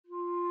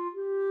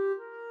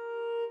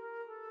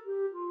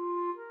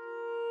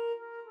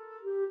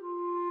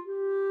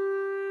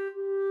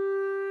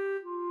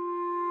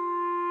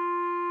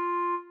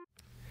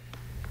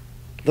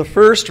The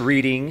first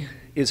reading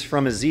is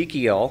from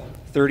Ezekiel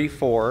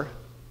 34,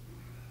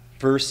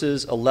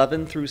 verses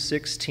 11 through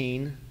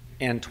 16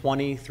 and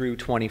 20 through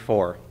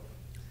 24.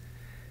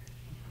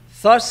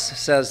 Thus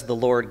says the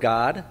Lord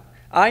God,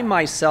 I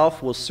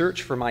myself will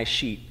search for my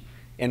sheep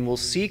and will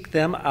seek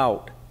them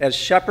out, as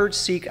shepherds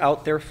seek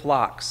out their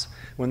flocks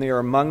when they are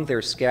among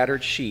their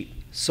scattered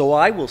sheep. So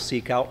I will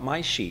seek out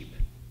my sheep.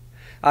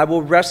 I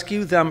will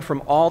rescue them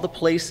from all the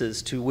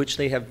places to which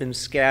they have been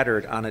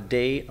scattered on a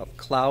day of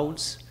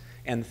clouds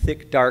and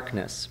thick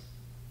darkness.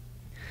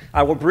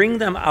 I will bring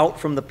them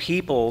out from the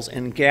peoples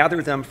and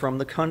gather them from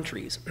the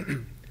countries,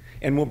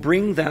 and will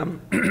bring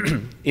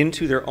them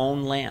into their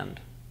own land.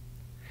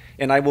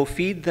 And I will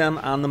feed them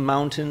on the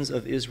mountains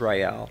of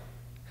Israel,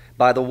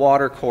 by the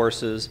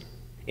watercourses,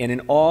 and in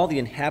all the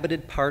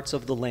inhabited parts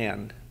of the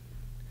land.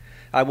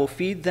 I will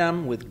feed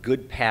them with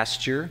good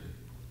pasture,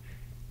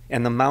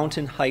 and the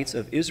mountain heights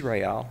of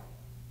Israel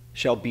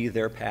shall be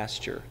their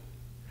pasture.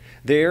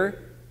 There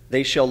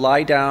they shall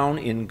lie down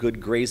in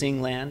good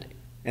grazing land,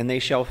 and they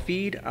shall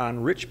feed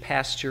on rich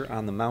pasture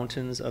on the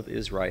mountains of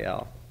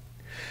Israel.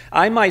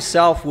 I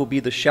myself will be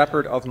the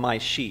shepherd of my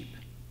sheep,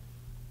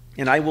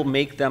 and I will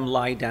make them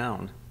lie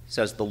down,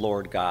 says the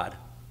Lord God.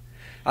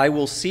 I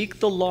will seek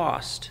the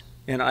lost,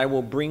 and I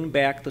will bring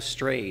back the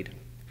strayed,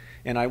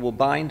 and I will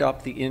bind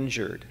up the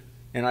injured,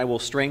 and I will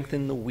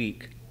strengthen the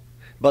weak.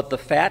 But the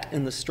fat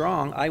and the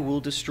strong I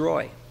will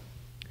destroy.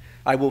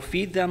 I will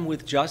feed them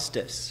with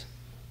justice.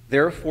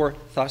 Therefore,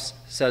 thus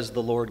says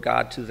the Lord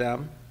God to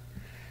them,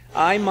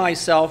 I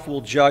myself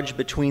will judge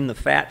between the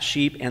fat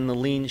sheep and the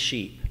lean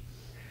sheep,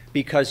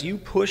 because you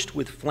pushed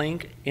with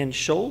flank and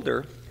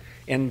shoulder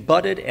and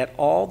butted at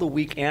all the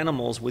weak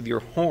animals with your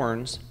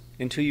horns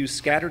until you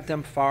scattered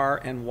them far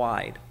and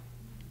wide.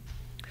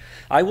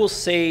 I will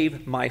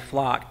save my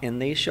flock,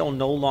 and they shall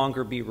no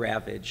longer be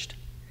ravaged,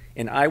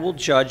 and I will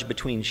judge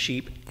between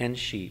sheep and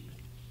sheep.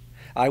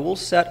 I will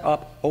set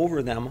up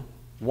over them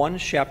one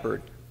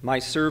shepherd, my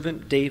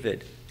servant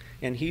David,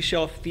 and he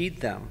shall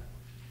feed them.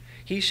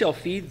 He shall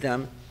feed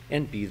them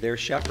and be their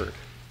shepherd.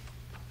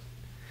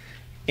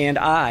 And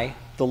I,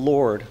 the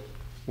Lord,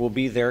 will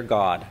be their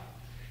God,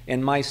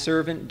 and my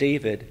servant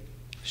David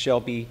shall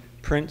be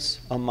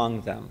prince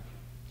among them.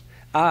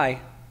 I,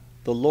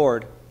 the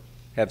Lord,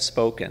 have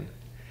spoken.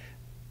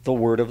 The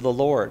word of the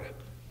Lord.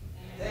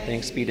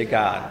 Thanks be to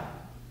God.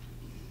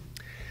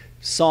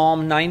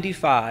 Psalm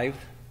 95,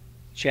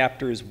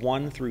 chapters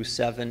 1 through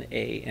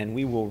 7a, and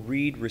we will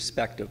read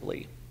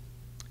respectively.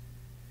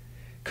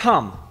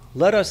 Come,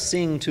 let us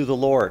sing to the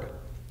Lord.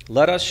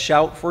 Let us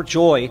shout for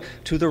joy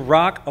to the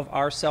rock of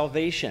our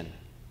salvation.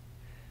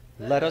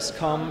 Let us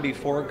come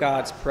before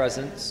God's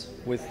presence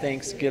with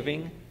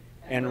thanksgiving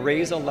and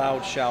raise a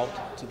loud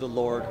shout to the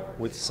Lord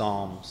with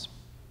psalms.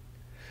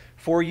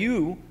 For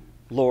you,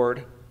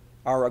 Lord,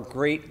 are a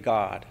great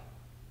God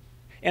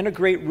and a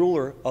great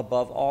ruler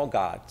above all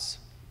gods.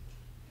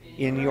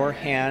 In your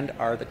hand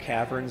are the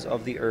caverns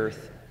of the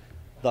earth.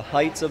 The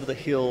heights of the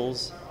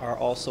hills are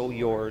also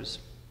yours.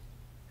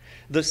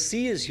 The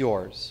sea is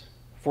yours,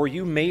 for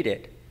you made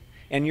it,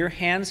 and your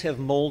hands have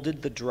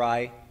molded the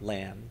dry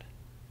land.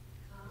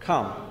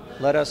 Come,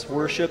 let us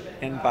worship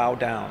and bow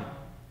down.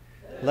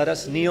 Let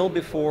us kneel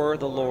before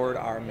the Lord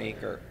our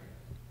Maker.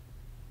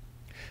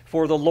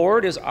 For the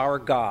Lord is our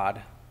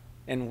God,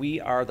 and we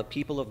are the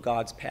people of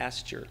God's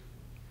pasture,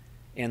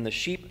 and the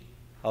sheep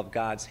of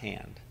God's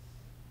hand.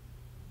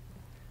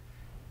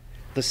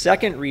 The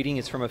second reading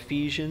is from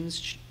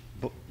Ephesians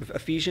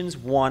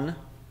 1,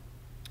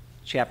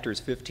 chapters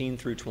 15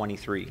 through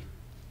 23.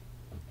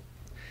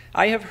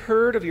 I have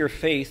heard of your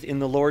faith in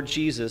the Lord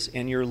Jesus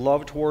and your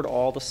love toward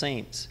all the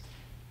saints,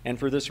 and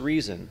for this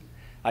reason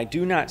I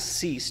do not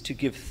cease to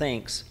give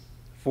thanks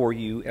for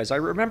you as I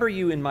remember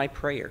you in my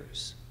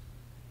prayers.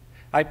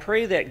 I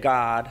pray that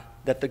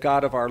the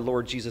God of our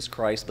Lord Jesus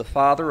Christ, the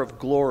Father of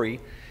glory,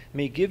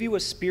 may give you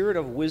a spirit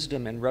of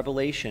wisdom and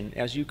revelation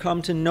as you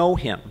come to know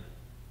him,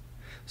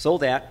 so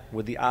that,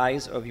 with the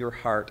eyes of your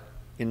heart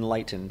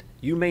enlightened,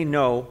 you may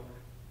know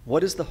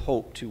what is the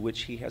hope to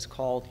which he has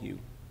called you.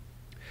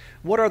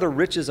 What are the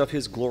riches of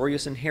his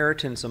glorious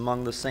inheritance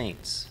among the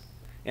saints?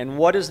 And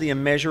what is the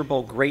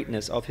immeasurable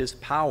greatness of his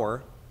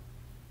power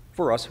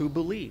for us who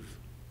believe?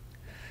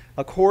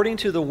 According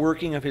to the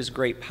working of his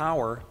great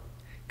power,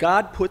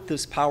 God put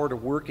this power to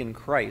work in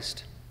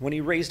Christ when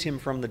he raised him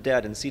from the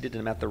dead and seated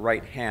him at the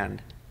right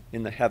hand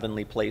in the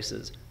heavenly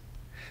places,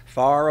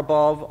 far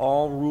above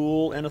all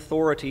rule and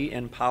authority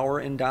and power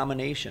and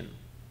domination,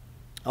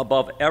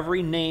 above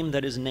every name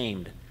that is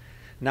named,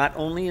 not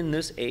only in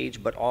this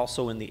age but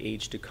also in the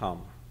age to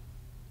come.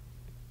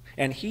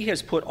 And he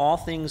has put all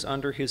things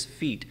under his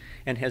feet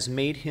and has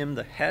made him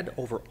the head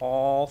over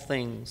all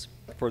things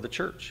for the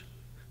church,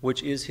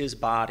 which is his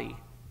body,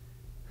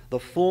 the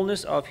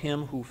fullness of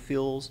him who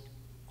fills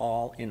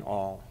all in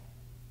all.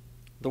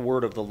 The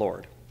word of the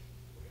Lord.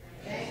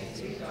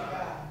 Thanks be to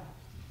God.